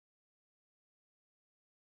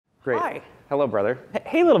Great. Hi. Hello, brother.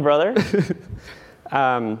 Hey, little brother.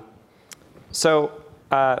 Let's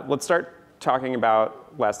start talking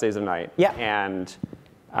about Last Days of Night. Yeah. And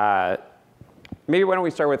maybe why don't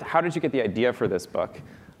we start with, how did you get the idea for this book?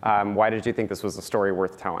 Why did you think this was a story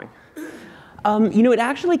worth telling? It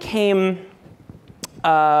actually came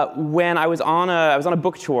when I was on a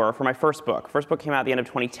book tour for my first book. First book came out at the end of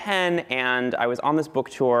 2010, and I was on this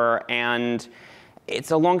book tour, and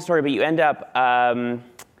it's a long story, but you end up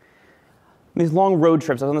these long road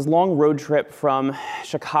trips. I was on this long road trip from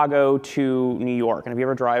Chicago to New York. And if you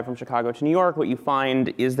ever drive from Chicago to New York, what you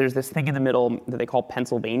find is there's this thing in the middle that they call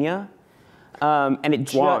Pennsylvania. And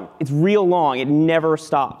it's long. It's real long. It never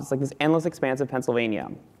stops. It's like this endless expanse of Pennsylvania.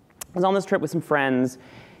 I was on this trip with some friends,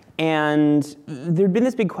 and there'd been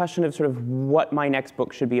this big question of sort of what my next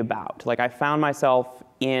book should be about. Like, I found myself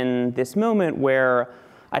in this moment where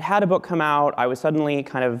I'd had a book come out. I was suddenly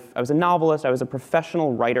I was a novelist. I was a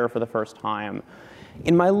professional writer for the first time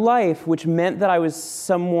in my life, which meant that I was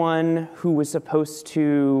someone who was supposed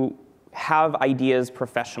to have ideas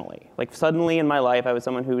professionally. Like, suddenly in my life, I was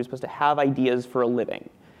someone who was supposed to have ideas for a living.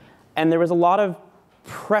 And there was a lot of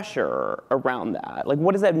pressure around that. Like,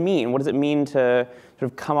 what does that mean? What does it mean to sort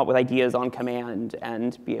of come up with ideas on command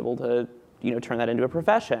and be able to, turn that into a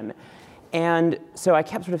profession? And so I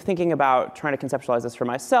kept sort of thinking about trying to conceptualize this for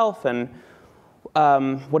myself and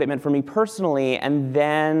what it meant for me personally. And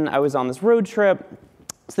then I was on this road trip.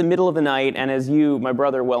 It's the middle of the night, and as you, my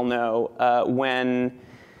brother, well know, when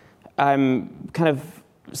I'm kind of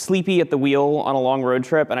sleepy at the wheel on a long road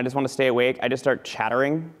trip and I just want to stay awake, I just start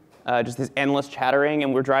chattering, just this endless chattering.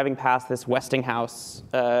 And we're driving past this Westinghouse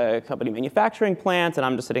company manufacturing plant, and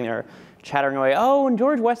I'm just sitting there chattering away. Oh, and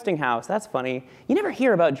George Westinghouse, that's funny. You never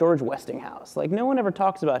hear about George Westinghouse. Like, no one ever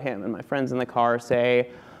talks about him. And my friends in the car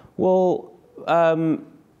say, well,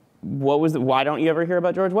 why don't you ever hear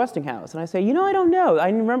about George Westinghouse? And I say, I don't know. I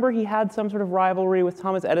remember he had some sort of rivalry with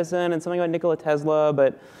Thomas Edison and something about Nikola Tesla,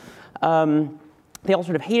 but they all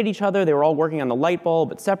sort of hated each other. They were all working on the light bulb,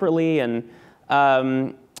 but separately, and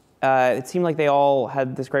it seemed like they all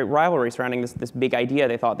had this great rivalry surrounding this big idea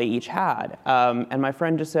they thought they each had. And my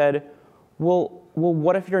friend just said, well,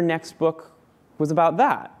 what if your next book was about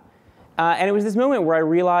that? And it was this moment where I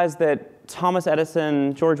realized that Thomas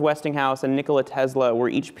Edison, George Westinghouse, and Nikola Tesla were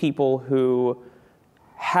each people who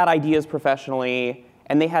had ideas professionally,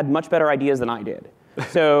 and they had much better ideas than I did.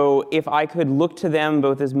 So if I could look to them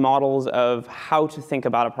both as models of how to think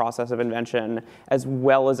about a process of invention as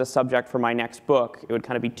well as a subject for my next book, it would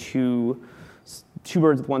kind of be two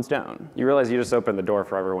birds with one stone. You realize you just opened the door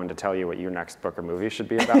for everyone to tell you what your next book or movie should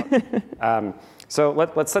be about. So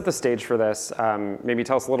let's set the stage for this. Maybe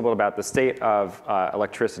tell us a little bit about the state of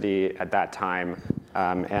electricity at that time,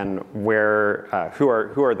 and who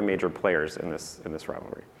are the major players in this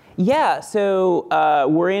rivalry. Yeah, so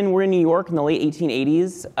we're in New York in the late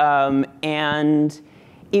 1880s, and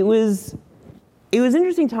it was an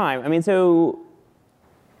interesting time. I mean, so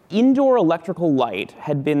indoor electrical light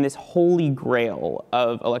had been this holy grail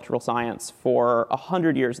of electrical science for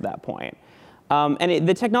 100 years at that point. And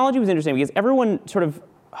the technology was interesting because everyone sort of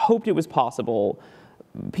hoped it was possible.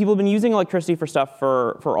 People have been using electricity for stuff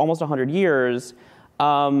for almost 100 years.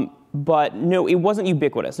 But no, it wasn't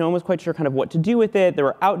ubiquitous. No one was quite sure kind of what to do with it. There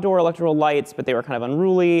were outdoor electrical lights, but they were kind of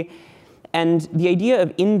unruly. And the idea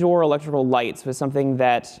of indoor electrical lights was something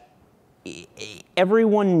that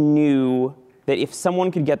everyone knew that if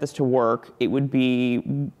someone could get this to work, it would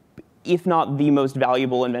be, if not the most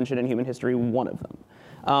valuable invention in human history, one of them.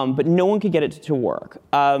 But no one could get it to work.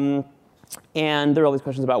 And there were all these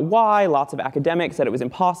questions about why. Lots of academics said it was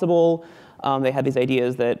impossible. They had these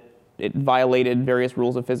ideas that it violated various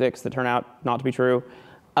rules of physics that turn out not to be true.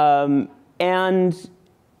 And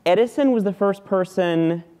Edison was the first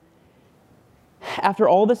person, after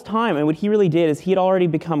all this time, and what he really did is he had already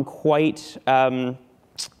become quite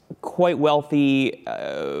wealthy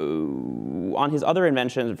from his other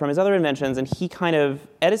inventions, and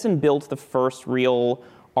Edison built the first real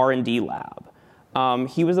R&D lab.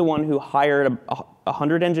 He was the one who hired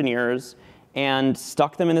 100 engineers and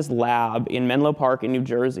stuck them in this lab in Menlo Park in New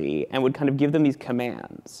Jersey and would kind of give them these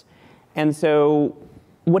commands. And so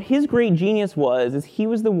what his great genius was is he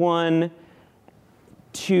was the one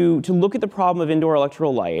to look at the problem of indoor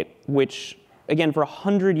electrical light, which, again, for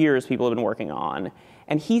 100 years people have been working on.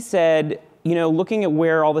 And he said, looking at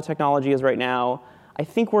where all the technology is right now, I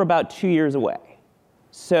think we're about 2 years away.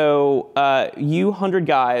 So you 100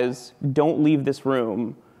 guys, don't leave this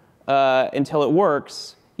room until it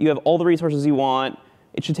works. You have all the resources you want.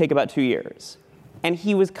 It should take about 2 years. And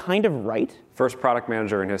he was kind of right. First product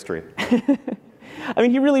manager in history. I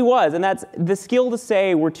mean, he really was. And that's the skill to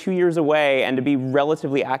say we're 2 years away and to be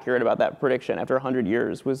relatively accurate about that prediction after 100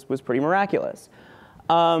 years was pretty miraculous.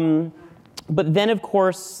 But then, of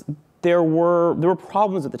course, there were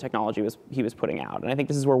problems with the technology he was putting out. And I think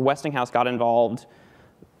this is where Westinghouse got involved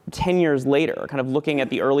 10 years later, kind of looking at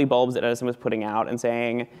the early bulbs that Edison was putting out and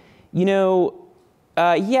saying,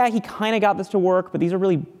 yeah, he kind of got this to work, but these are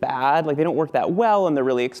really bad. Like, they don't work that well, and they're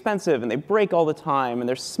really expensive, and they break all the time, and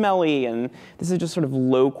they're smelly, and this is just sort of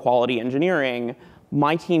low-quality engineering.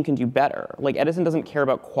 My team can do better. Like, Edison doesn't care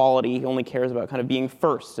about quality. He only cares about kind of being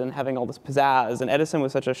first and having all this pizzazz, and Edison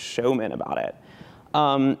was such a showman about it.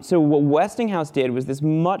 So what Westinghouse did was this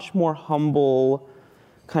much more humble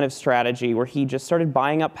kind of strategy where he just started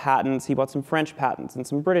buying up patents. He bought some French patents and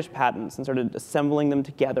some British patents and started assembling them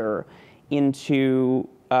together into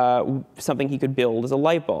something he could build as a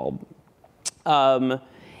light bulb.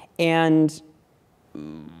 And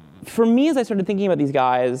for me, as I started thinking about these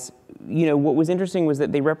guys, what was interesting was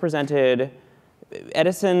that they represented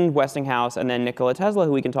Edison, Westinghouse, and then Nikola Tesla,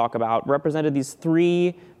 who we can talk about, represented these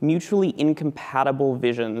three mutually incompatible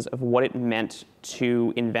visions of what it meant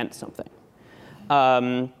to invent something.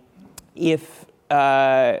 If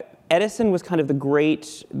Edison was kind of the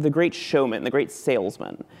great showman, the great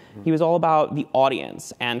salesman. He was all about the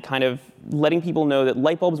audience and kind of letting people know that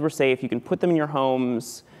light bulbs were safe. You can put them in your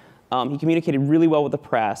homes. He communicated really well with the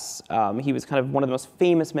press. He was kind of one of the most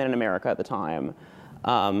famous men in America at the time.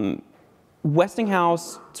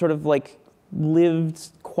 Westinghouse sort of like lived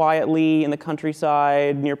quietly in the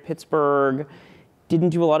countryside near Pittsburgh, didn't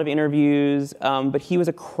do a lot of interviews, but he was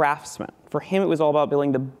a craftsman. For him, it was all about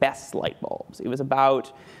building the best light bulbs. It was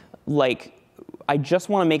about, like, I just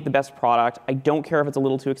want to make the best product. I don't care if it's a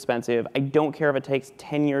little too expensive. I don't care if it takes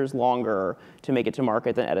 10 years longer to make it to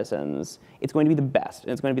market than Edison's. It's going to be the best,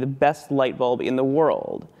 and it's going to be the best light bulb in the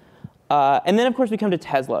world. And then, of course, we come to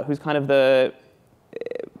Tesla, who's kind of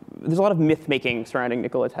there's a lot of myth-making surrounding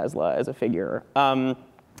Nikola Tesla as a figure. And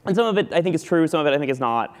some of it I think is true, some of it I think is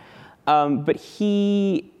not. But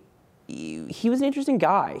he was an interesting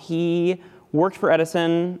guy. He worked for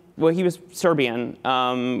Edison. Well, he was Serbian,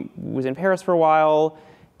 was in Paris for a while,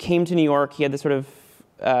 came to New York. He had this sort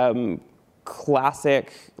of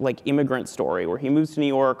classic like immigrant story where he moves to New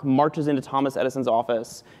York, marches into Thomas Edison's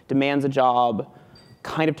office, demands a job,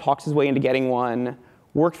 kind of talks his way into getting one,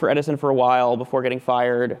 worked for Edison for a while before getting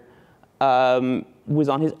fired, was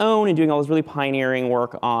on his own and doing all this really pioneering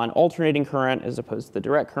work on alternating current as opposed to the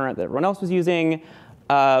direct current that everyone else was using.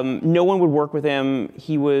 No one would work with him.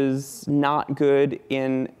 He was not good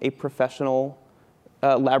in a professional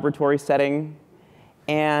laboratory setting.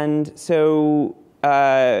 And so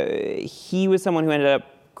he was someone who ended up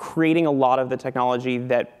creating a lot of the technology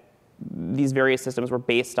that these various systems were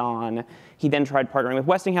based on. He then tried partnering with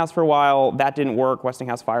Westinghouse for a while. That didn't work.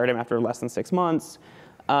 Westinghouse fired him after less than 6 months.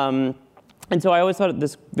 And so I always thought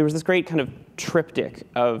there was this great kind of triptych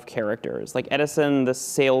of characters, like Edison, the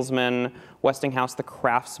salesman, Westinghouse, the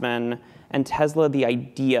craftsman, and Tesla, the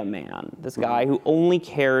idea man, this guy who only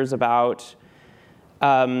cares about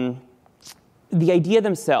the idea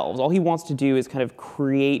themselves. All he wants to do is kind of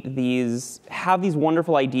have these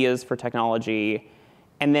wonderful ideas for technology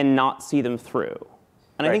and then not see them through.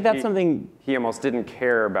 And I think that's something... He almost didn't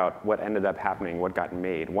care about what ended up happening, what got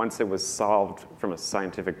made. Once it was solved from a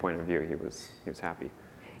scientific point of view, he was happy.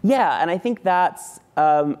 Yeah, and I think that's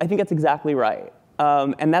exactly right.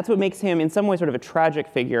 And that's what makes him, in some ways, sort of a tragic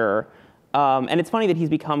figure. And it's funny that he's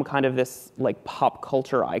become kind of this like pop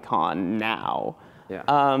culture icon now.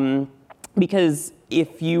 Yeah. Because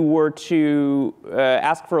if you were to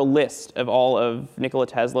ask for a list of all of Nikola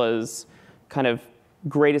Tesla's kind of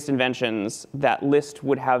greatest inventions, that list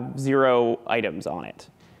would have 0 items on it.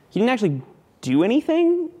 He didn't actually do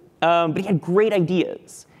anything, but he had great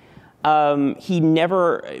ideas. Not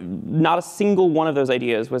a single one of those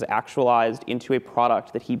ideas was actualized into a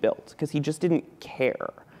product that he built, because he just didn't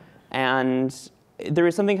care. And there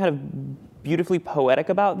is something kind of beautifully poetic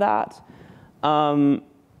about that.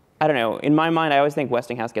 I don't know. In my mind, I always think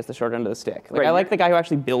Westinghouse gets the short end of the stick. Like, right. I like the guy who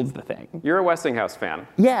actually builds the thing. You're a Westinghouse fan.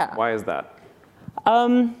 Yeah. Why is that?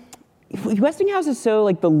 Westinghouse is so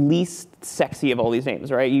like the least sexy of all these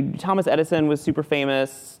names, right? Thomas Edison was super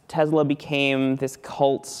famous. Tesla became this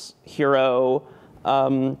cult hero.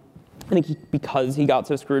 I think because he got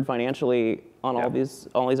so screwed financially on all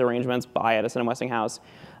these arrangements by Edison and Westinghouse.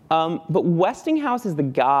 But Westinghouse is the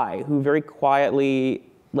guy who very quietly,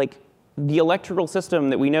 like, the electrical system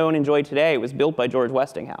that we know and enjoy today was built by George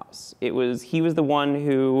Westinghouse. He was the one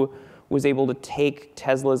who was able to take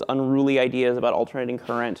Tesla's unruly ideas about alternating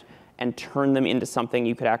current and turn them into something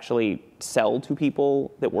you could actually sell to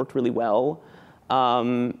people that worked really well.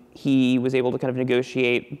 He was able to kind of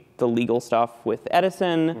negotiate the legal stuff with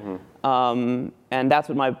Edison. And that's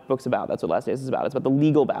what my book's about. That's what Last Days is about. It's about the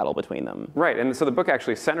legal battle between them. Right, and so the book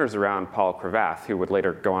actually centers around Paul Cravath, who would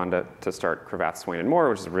later go on to start Cravath, Swaine and Moore,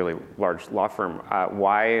 which is a really large law firm.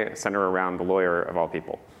 Why center around the lawyer of all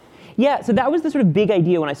people? Yeah, so that was the sort of big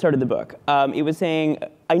idea when I started the book. It was saying,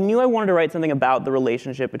 I knew I wanted to write something about the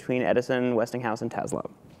relationship between Edison, Westinghouse, and Tesla.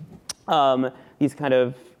 These kind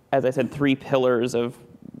of, as I said, three pillars of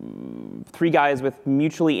three guys with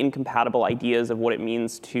mutually incompatible ideas of what it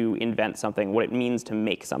means to invent something, what it means to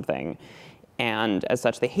make something. And as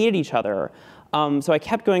such, they hated each other. So I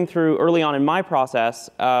kept going through, early on in my process,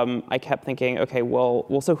 I kept thinking, okay,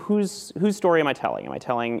 well, so whose story am I telling? Am I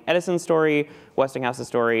telling Edison's story, Westinghouse's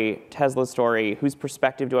story, Tesla's story? Whose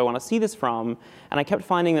perspective do I want to see this from? And I kept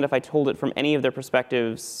finding that if I told it from any of their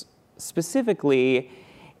perspectives specifically,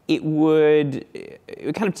 it would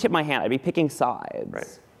kind of tip my hand. I'd be picking sides.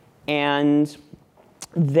 Right. And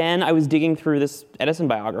then I was digging through this Edison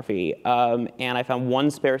biography, and I found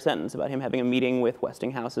one spare sentence about him having a meeting with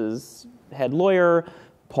Westinghouse's head lawyer,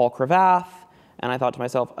 Paul Cravath. And I thought to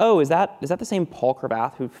myself, oh, is that the same Paul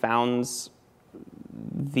Cravath who founds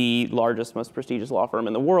the largest, most prestigious law firm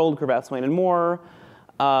in the world, Cravath, Swaine and Moore?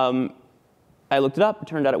 I looked it up. It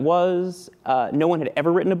turned out it was. No one had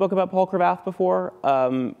ever written a book about Paul Cravath before,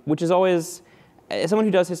 which is always, as someone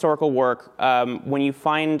who does historical work, when you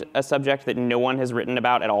find a subject that no one has written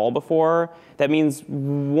about at all before, that means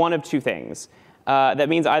one of two things. That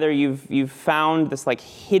means either you've found this like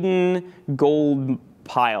hidden gold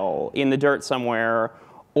pile in the dirt somewhere,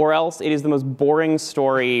 or else it is the most boring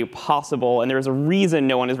story possible, and there's a reason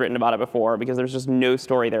no one has written about it before, because there's just no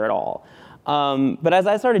story there at all. But as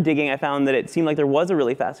I started digging, I found that it seemed like there was a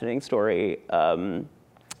really fascinating story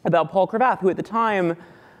about Paul Cravath, who at the time,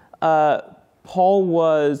 Paul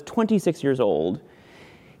was 26 years old.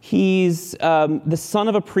 He's the son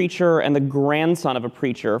of a preacher and the grandson of a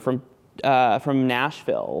preacher from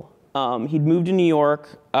Nashville. He'd moved to New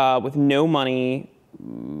York with no money,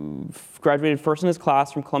 graduated first in his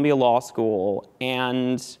class from Columbia Law School,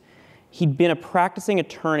 and he'd been a practicing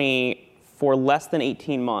attorney for less than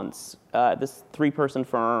 18 months at this three-person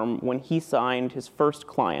firm when he signed his first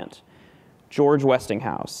client, George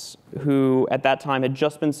Westinghouse, who at that time had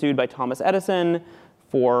just been sued by Thomas Edison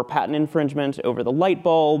for patent infringement over the light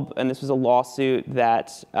bulb, and this was a lawsuit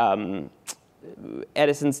that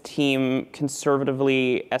Edison's team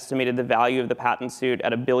conservatively estimated the value of the patent suit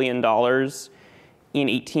at $1 billion in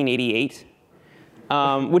 1888,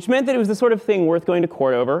 which meant that it was the sort of thing worth going to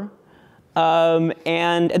court over.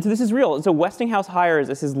 And so this is real. So Westinghouse hires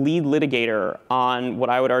as his lead litigator on what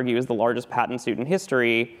I would argue is the largest patent suit in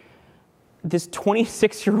history, this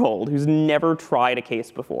 26-year-old who's never tried a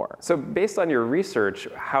case before. So based on your research,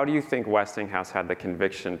 how do you think Westinghouse had the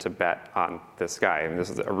conviction to bet on this guy? I mean, this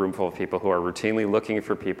is a room full of people who are routinely looking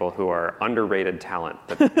for people who are underrated talent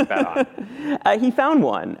that they can bet on. He found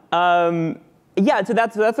one. Yeah, so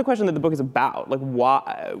that's the question that the book is about. Like,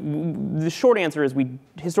 why? The short answer is we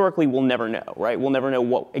historically will never know, right? We'll never know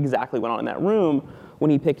what exactly went on in that room when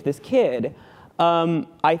he picked this kid.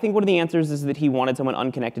 I think one of the answers is that he wanted someone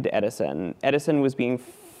unconnected to Edison. Edison was being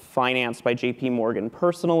financed by J.P. Morgan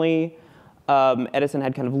personally. Edison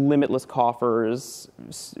had kind of limitless coffers,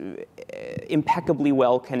 impeccably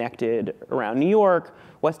well connected around New York.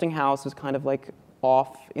 Westinghouse was kind of like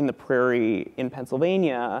off in the prairie in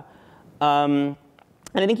Pennsylvania. And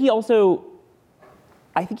I think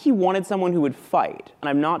he wanted someone who would fight. And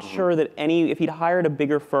I'm not sure that if he'd hired a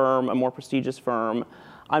bigger firm, a more prestigious firm,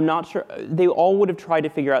 I'm not sure, they all would have tried to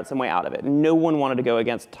figure out some way out of it. No one wanted to go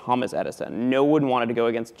against Thomas Edison. No one wanted to go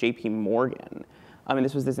against J.P. Morgan. I mean,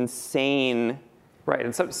 this was this insane... Right,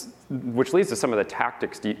 and which leads to some of the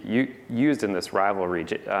tactics you used in this rivalry.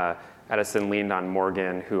 Edison leaned on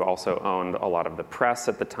Morgan, who also owned a lot of the press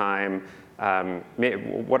at the time.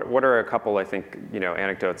 What are a couple, I think,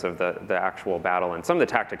 anecdotes of the actual battle? And some of the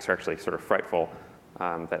tactics are actually sort of frightful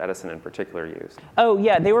that Edison in particular used. Oh,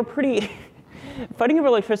 yeah, they were pretty... Fighting over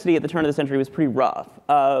electricity at the turn of the century was pretty rough.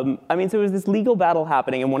 So it was this legal battle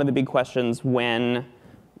happening, and one of the big questions when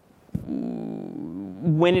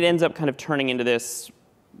it ends up kind of turning into this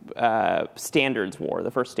standards war,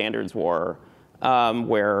 the first standards war,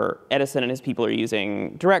 where Edison and his people are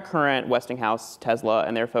using direct current, Westinghouse, Tesla,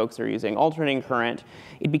 and their folks are using alternating current.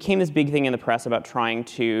 It became this big thing in the press about trying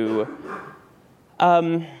to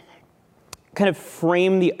kind of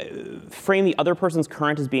frame the other person's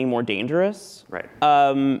current as being more dangerous. Right.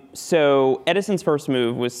 So Edison's first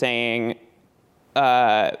move was saying,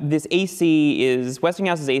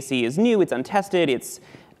 Westinghouse's AC is new, it's untested, it's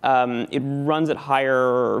It runs at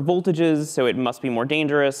higher voltages, so it must be more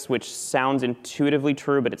dangerous, which sounds intuitively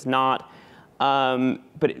true, but it's not.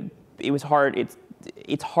 But it was hard.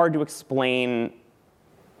 It's hard to explain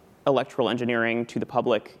electrical engineering to the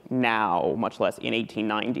public now, much less in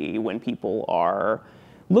 1890, when people are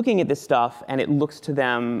looking at this stuff and it looks to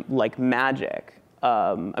them like magic.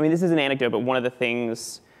 I mean, this is an anecdote, but one of the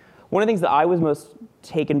things that I was most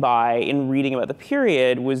taken by in reading about the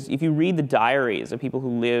period was if you read the diaries of people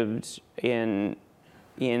who lived in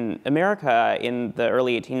America in the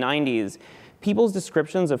early 1890s, people's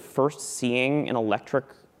descriptions of first seeing an electric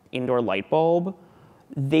indoor light bulb,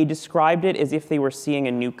 they described it as if they were seeing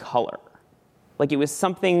a new color. Like it was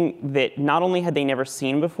something that not only had they never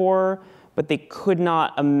seen before, but they could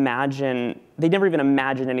not imagine, they'd never even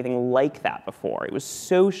imagined anything like that before. It was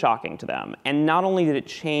so shocking to them. And not only did it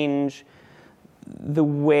change the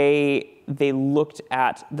way they looked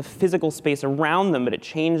at the physical space around them, but it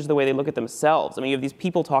changed the way they look at themselves. I mean, you have these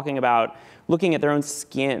people talking about looking at their own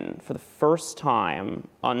skin for the first time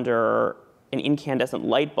under an incandescent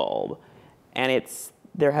light bulb, and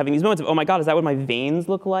they're having these moments of, oh my God, is that what my veins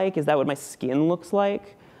look like? Is that what my skin looks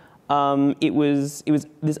like? It was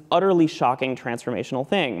this utterly shocking transformational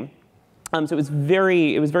thing. So it was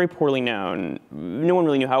very poorly known. No one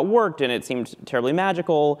really knew how it worked, and it seemed terribly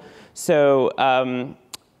magical. So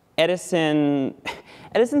Edison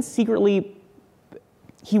secretly,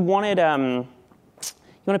 he wanted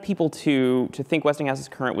people to think Westinghouse's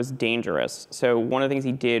current was dangerous. So one of the things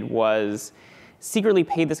he did was secretly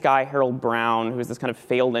paid this guy, Harold Brown, who was this kind of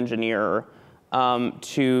failed engineer,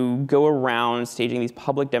 to go around staging these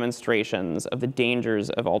public demonstrations of the dangers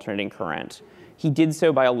of alternating current. He did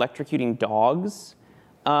so by electrocuting dogs.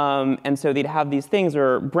 And so they'd have these things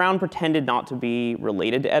where Brown pretended not to be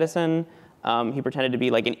related to Edison. He pretended to be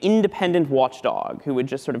like an independent watchdog who would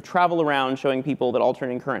just sort of travel around showing people that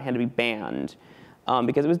alternating current had to be banned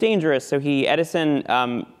because it was dangerous. So Edison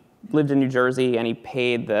lived in New Jersey, and he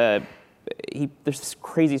paid there's this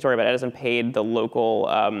crazy story about Edison paid the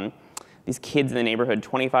local, these kids in the neighborhood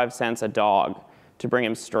 25 cents a dog to bring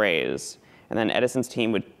him strays. And then Edison's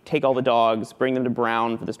team would take all the dogs, bring them to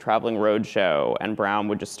Brown for this traveling road show, and Brown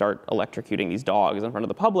would just start electrocuting these dogs in front of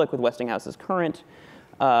the public with Westinghouse's current.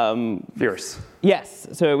 Fierce. Yes,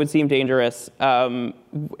 so it would seem dangerous. And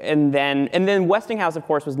then Westinghouse, of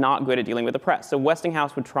course, was not good at dealing with the press. So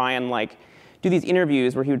Westinghouse would try and do these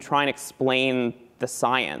interviews where he would try and explain the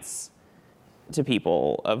science to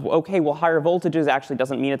people of, okay, well, higher voltages actually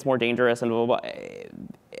doesn't mean it's more dangerous, and blah, blah, blah.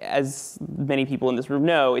 As many people in this room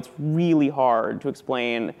know, it's really hard to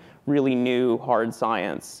explain really new, hard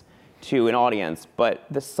science to an audience, but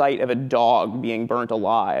the sight of a dog being burnt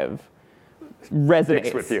alive resonates.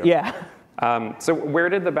 Sticks with you. Yeah. So where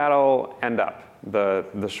did the battle end up,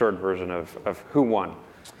 the short version of who won?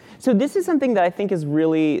 So this is something that I think is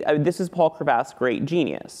really, this is Paul Cravath's great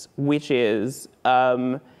genius, which is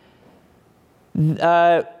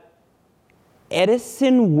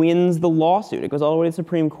Edison wins the lawsuit. It goes all the way to the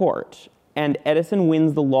Supreme Court. And Edison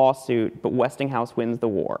wins the lawsuit, but Westinghouse wins the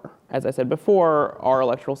war. As I said before, our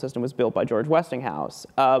electrical system was built by George Westinghouse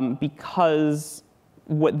because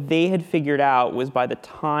what they had figured out was by the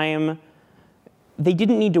time they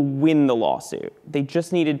didn't need to win the lawsuit. They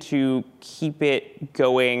just needed to keep it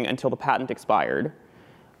going until the patent expired.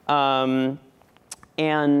 And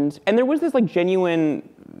there was this genuine,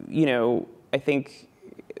 I think,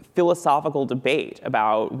 philosophical debate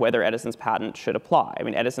about whether Edison's patent should apply. I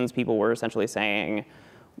mean, Edison's people were essentially saying,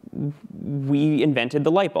 we invented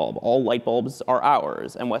the light bulb. All light bulbs are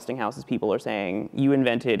ours. And Westinghouse's people are saying, you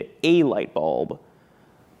invented a light bulb.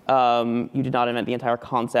 You did not invent the entire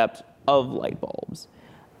concept of light bulbs.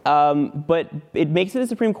 But it makes it to the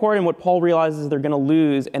Supreme Court, and what Paul realizes is they're going to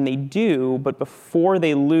lose, and they do, but before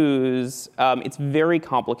they lose, it's very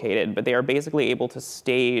complicated, but they are basically able to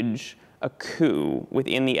stage a coup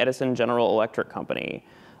within the Edison General Electric Company.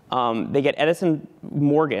 They get Edison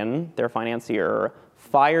Morgan, their financier,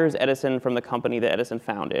 fires Edison from the company that Edison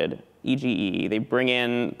founded, EGE. They bring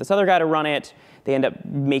in this other guy to run it. They end up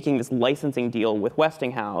making this licensing deal with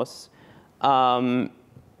Westinghouse.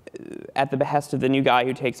 At the behest of the new guy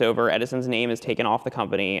who takes over, Edison's name is taken off the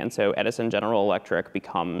company, and so Edison General Electric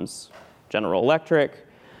becomes General Electric.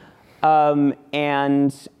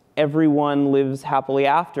 And everyone lives happily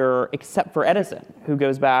after, except for Edison, who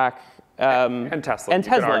goes back. And Tesla. And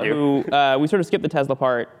Tesla, who we sort of skipped the Tesla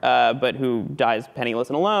part, but who dies penniless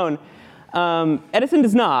and alone. Edison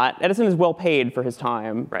does not. Edison is well paid for his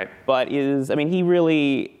time. Right. But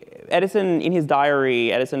Edison, in his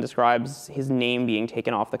diary, Edison describes his name being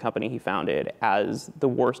taken off the company he founded as the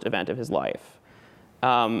worst event of his life.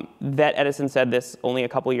 That Edison said this only a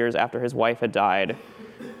couple years after his wife had died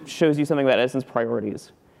shows you something about Edison's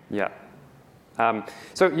priorities. Yeah.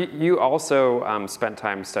 So you also spent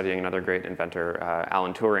time studying another great inventor,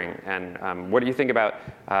 Alan Turing. And what do you think about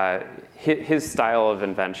his style of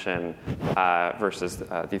invention versus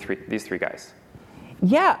these three guys?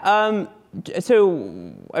 Yeah.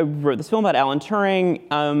 So I wrote this film about Alan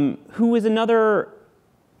Turing, who was another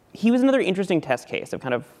interesting test case of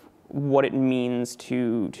kind of what it means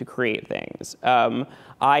to create things.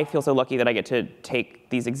 I feel so lucky that I get to take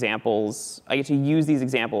these examples, I get to use these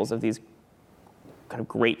examples of these kind of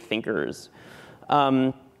great thinkers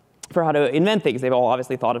for how to invent things. They've all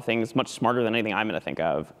obviously thought of things much smarter than anything I'm going to think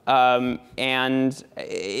of. And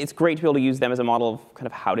it's great to be able to use them as a model of kind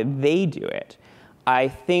of how did they do it. I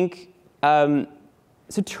think, so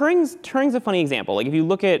Turing's a funny example. Like if you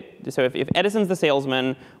look at, so if Edison's the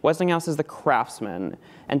salesman, Westinghouse is the craftsman,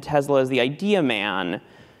 and Tesla is the idea man,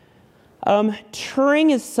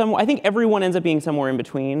 Turing is I think everyone ends up being somewhere in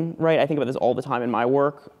between, right? I think about this all the time in my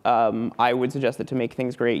work. I would suggest that to make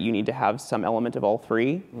things great, you need to have some element of all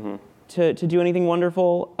three. Mm-hmm. To do anything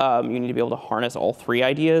wonderful. You need to be able to harness all three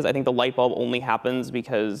ideas. I think the light bulb only happens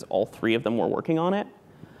because all three of them were working on it.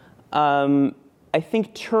 I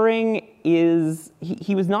think Turing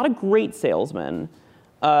he was not a great salesman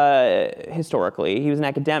historically. He was an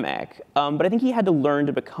academic, but I think he had to learn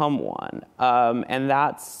to become one. And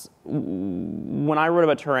that's, when I wrote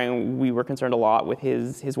about Turing, we were concerned a lot with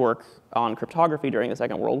his work on cryptography during the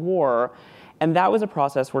Second World War. And that was a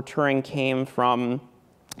process where Turing came from,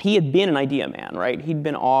 he had been an idea man, right? He'd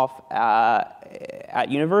been off at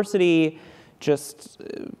university, just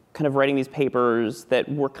kind of writing these papers that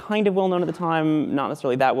were kind of well-known at the time, not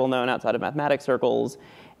necessarily that well-known outside of mathematics circles.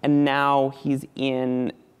 And now he's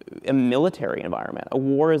in a military environment. A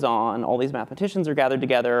war is on, all these mathematicians are gathered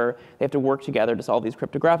together, they have to work together to solve these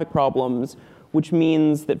cryptographic problems, which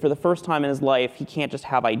means that for the first time in his life, he can't just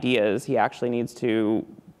have ideas, he actually needs to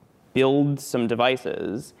build some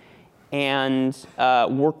devices and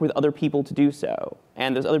work with other people to do so.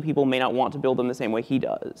 And those other people may not want to build them the same way he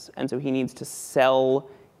does. And so he needs to sell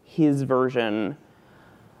his version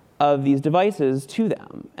of these devices to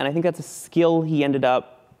them. And I think that's a skill he ended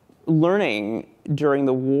up learning during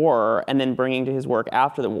the war and then bringing to his work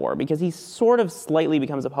after the war, because he sort of slightly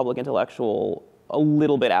becomes a public intellectual a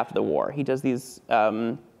little bit after the war. He does these,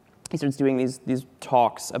 he starts doing these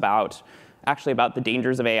talks about the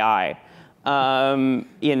dangers of AI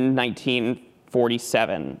in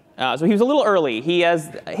 1947. So he was a little early.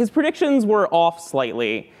 His predictions were off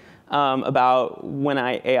slightly about when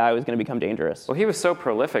AI was going to become dangerous. Well, he was so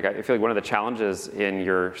prolific. I feel like one of the challenges in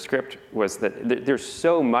your script was that there's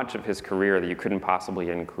so much of his career that you couldn't possibly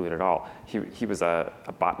include at all. He was a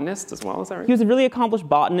botanist as well, is that right? He was a really accomplished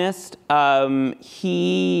botanist. This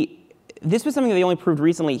was something that they only proved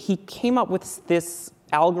recently. He came up with this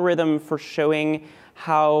algorithm for showing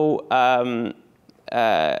how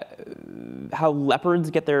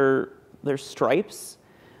leopards get their stripes.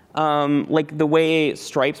 Like the way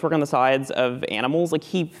stripes work on the sides of animals, like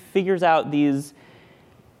he figures out these,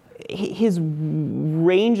 his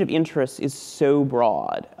range of interests is so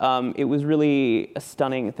broad. It was really a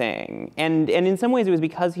stunning thing. And in some ways it was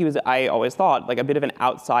because he was, I always thought, like a bit of an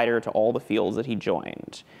outsider to all the fields that he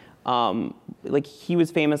joined. Like he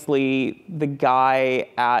was famously the guy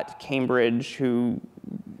at Cambridge who,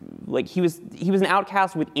 like he was an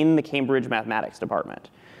outcast within the Cambridge mathematics department.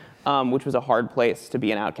 Which was a hard place to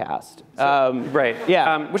be an outcast. Right.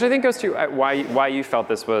 Yeah. Which I think goes to why you felt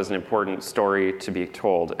this was an important story to be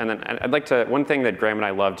told. And then I'd like to, one thing that Graham and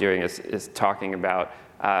I love doing is talking about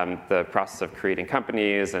the process of creating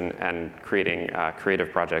companies and creating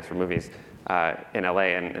creative projects for movies in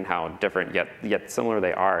LA and how different yet similar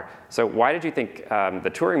they are. So why did you think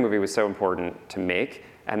the Turing movie was so important to make?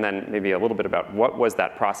 And then maybe a little bit about what was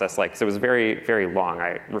that process like? So it was very, very long.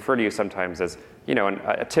 I refer to you sometimes as,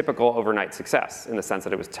 a typical overnight success in the sense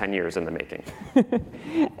that it was 10 years in the making.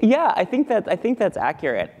 Yeah, I think that's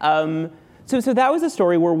accurate. So that was a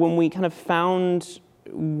story where when we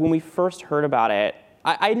first heard about it,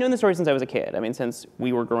 I'd known the story since I was a kid. I mean, since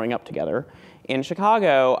we were growing up together in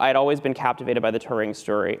Chicago, I'd always been captivated by the Turing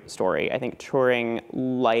story. I think Turing,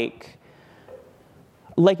 like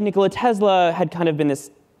Nikola Tesla, had kind of been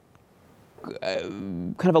this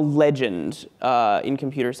kind of a legend in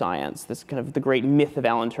computer science, this kind of the great myth of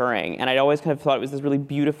Alan Turing. And I'd always kind of thought it was this really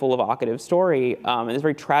beautiful, evocative story, and this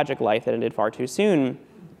very tragic life that ended far too soon.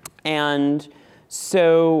 And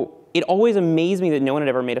so it always amazed me that no one had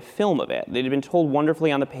ever made a film of it. It had been told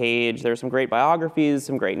wonderfully on the page. There were some great biographies,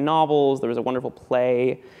 some great novels. There was a wonderful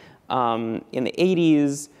play in the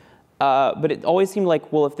 80s. But it always seemed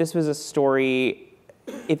like, well, if this was a story,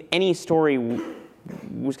 if any story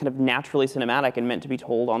was kind of naturally cinematic and meant to be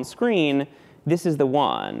told on screen, this is the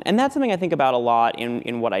one. And that's something I think about a lot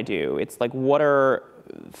in what I do. It's like, what are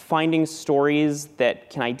finding stories that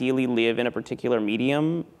can ideally live in a particular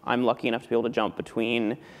medium. I'm lucky enough to be able to jump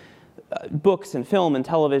between books and film and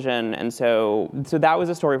television. And so that was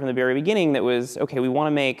a story from the very beginning that was, okay, we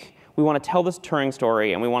want to tell this Turing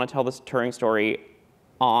story, and we want to tell this Turing story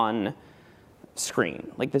on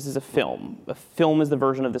screen. Like, this is a film. A film is the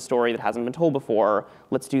version of the story that hasn't been told before.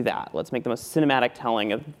 Let's do that. Let's make the most cinematic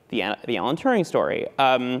telling of the Alan Turing story.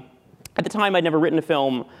 At the time, I'd never written a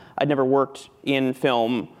film. I'd never worked in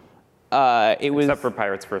film. Except for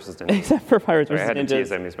Pirates versus Ninjas. Except for Pirates versus Ninjas. I had to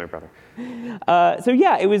tease him. He's my brother. So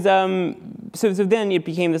yeah, it was. So then it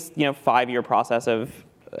became this 5-year process of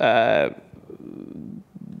the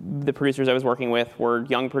producers I was working with were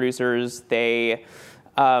young producers.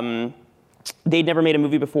 They'd never made a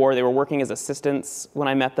movie before. They were working as assistants when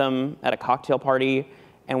I met them at a cocktail party,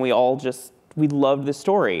 and we loved the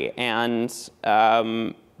story, and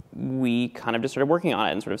we kind of just started working on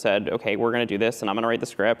it and sort of said, okay, we're going to do this, and I'm going to write the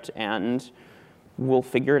script, and we'll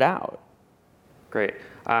figure it out. Great.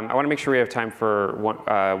 I want to make sure we have time for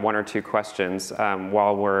one or two questions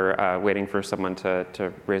while we're waiting for someone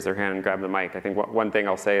to raise their hand and grab the mic. I think one thing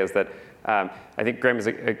I'll say is that I think Graham is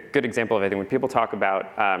a good example of, I think, when people talk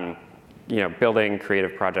about building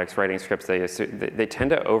creative projects, writing scripts, they tend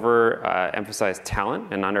to overemphasize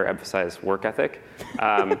talent and underemphasize work ethic.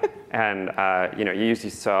 You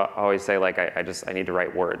used to always say, like, I need to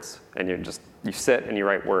write words, and you sit and you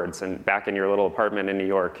write words. And back in your little apartment in New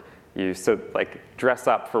York, you dress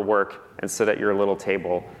up for work and sit at your little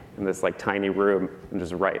table in this tiny room and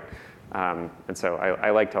just write. And so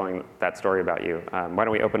I like telling that story about you. Why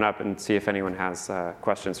don't we open up and see if anyone has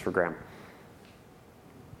questions for Graham?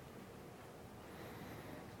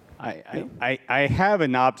 I have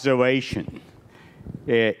an observation.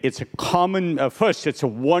 It's it's a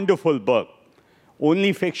wonderful book.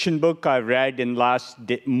 Only fiction book I've read in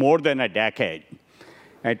more than a decade.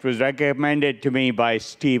 It was recommended to me by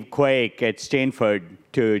Steve Quake at Stanford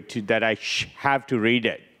that I have to read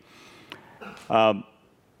it.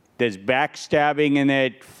 There's backstabbing in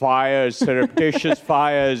it, fires, surreptitious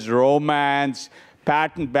fires, romance,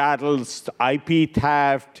 patent battles, IP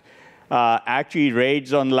theft, actually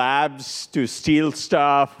raids on labs to steal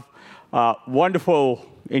stuff. Wonderful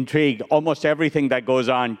intrigue, almost everything that goes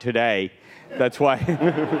on today. That's why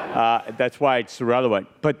it's relevant.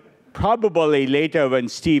 But probably later when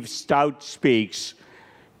Steve Stout speaks,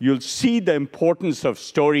 you'll see the importance of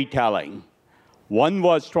storytelling. One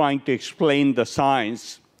was trying to explain the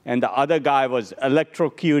science, and the other guy was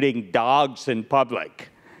electrocuting dogs in public.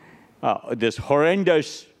 This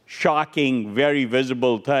horrendous, shocking, very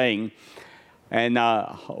visible thing. And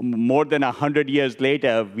more than 100 years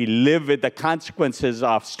later, we live with the consequences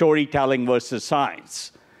of storytelling versus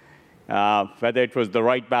science, whether it was the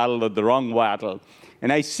right battle or the wrong battle.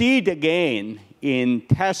 And I see it again in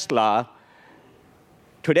Tesla,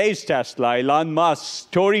 today's Tesla, Elon Musk's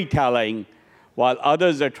storytelling, while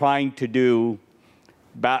others are trying to do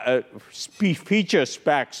feature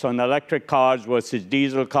specs on electric cars versus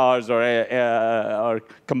diesel cars or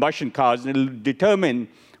combustion cars. It'll determine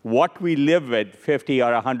what we live with 50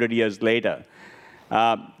 or 100 years later.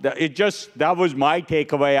 That was my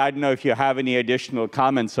takeaway. I don't know if you have any additional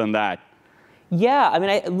comments on that. Yeah, I mean,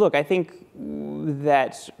 I think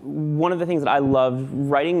that one of the things that I loved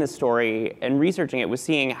writing this story and researching it was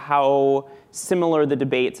seeing how similar the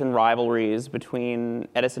debates and rivalries between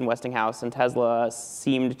Edison, Westinghouse, and Tesla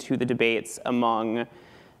seemed to the debates among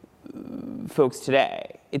folks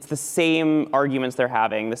today. It's the same arguments they're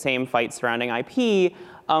having, the same fights surrounding IP,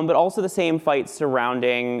 but also the same fights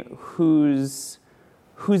surrounding who's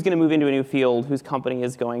going to move into a new field, whose company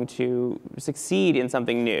is going to succeed in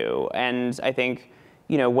something new. And I think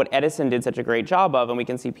what Edison did such a great job of, and we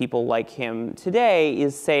can see people like him today,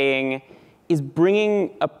 is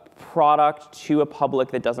bringing a product to a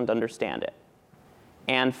public that doesn't understand it,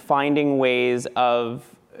 and finding ways of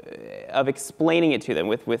explaining it to them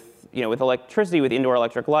with electricity, with indoor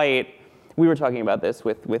electric light. We were talking about this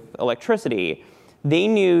with electricity. They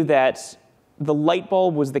knew that the light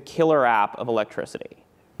bulb was the killer app of electricity,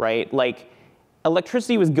 right? Like,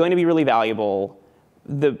 electricity was going to be really valuable.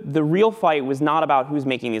 The real fight was not about who's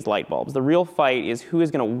making these light bulbs. The real fight is who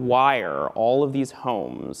is going to wire all of these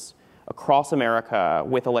homes across America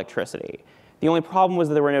with electricity. The only problem was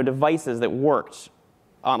that there were no devices that worked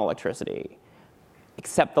on electricity,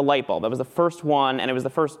 except the light bulb. That was the first one, and it was the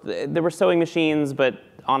first. There were sewing machines, but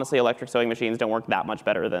honestly, electric sewing machines don't work that much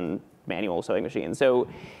better than manual sewing machines. So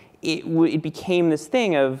it became this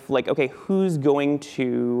thing of like, okay, who's going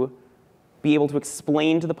to be able to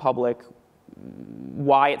explain to the public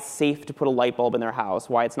why it's safe to put a light bulb in their house,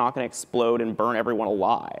 why it's not going to explode and burn everyone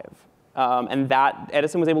alive. And that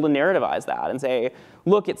Edison was able to narrativize that and say,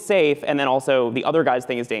 look, it's safe, and then also the other guy's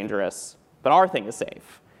thing is dangerous, but our thing is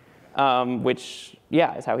safe, which,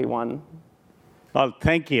 yeah, is how he won. Well,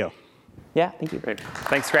 thank you. Yeah, thank you. Great.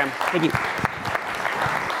 Thanks, Graham. Thank you.